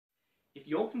If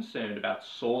you're concerned about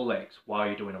sore legs while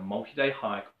you're doing a multi-day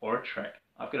hike or a trek,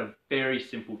 I've got a very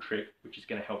simple trick which is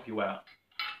going to help you out.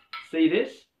 See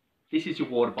this? This is your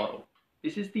water bottle.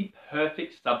 This is the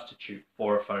perfect substitute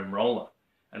for a foam roller.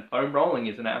 And foam rolling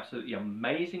is an absolutely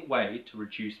amazing way to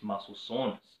reduce muscle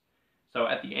soreness. So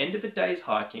at the end of a day's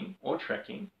hiking or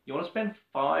trekking, you want to spend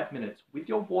 5 minutes with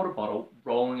your water bottle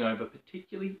rolling over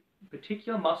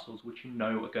particular muscles which you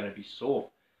know are going to be sore.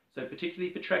 So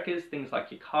particularly for trekkers, things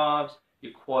like your calves,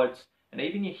 your quads, and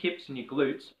even your hips and your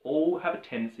glutes all have a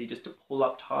tendency just to pull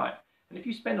up tight. And if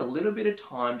you spend a little bit of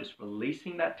time just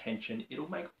releasing that tension, it'll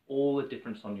make all the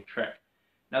difference on your trek.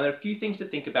 Now there are a few things to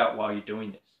think about while you're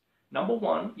doing this. Number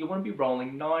one, you want to be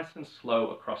rolling nice and slow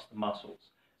across the muscles.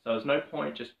 So there's no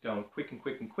point just going quick and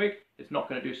quick and quick. It's not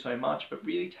going to do so much, but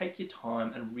really take your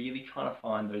time and really trying to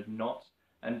find those knots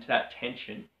and that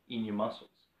tension in your muscles.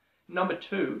 Number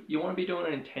two, you want to be doing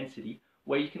an intensity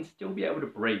where you can still be able to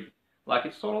breathe. Like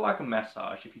it's sort of like a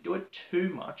massage. If you do it too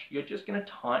much, you're just going to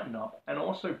tighten up and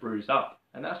also bruise up.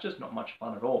 And that's just not much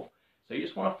fun at all. So you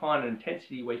just want to find an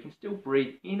intensity where you can still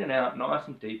breathe in and out nice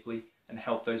and deeply and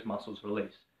help those muscles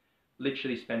release.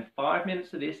 Literally spend 5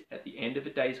 minutes of this at the end of a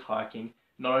day's hiking.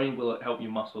 Not only will it help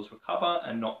your muscles recover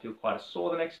and not feel quite as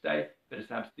sore the next day, but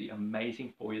it's absolutely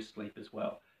amazing for your sleep as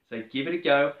well. So give it a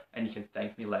go and you can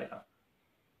thank me later.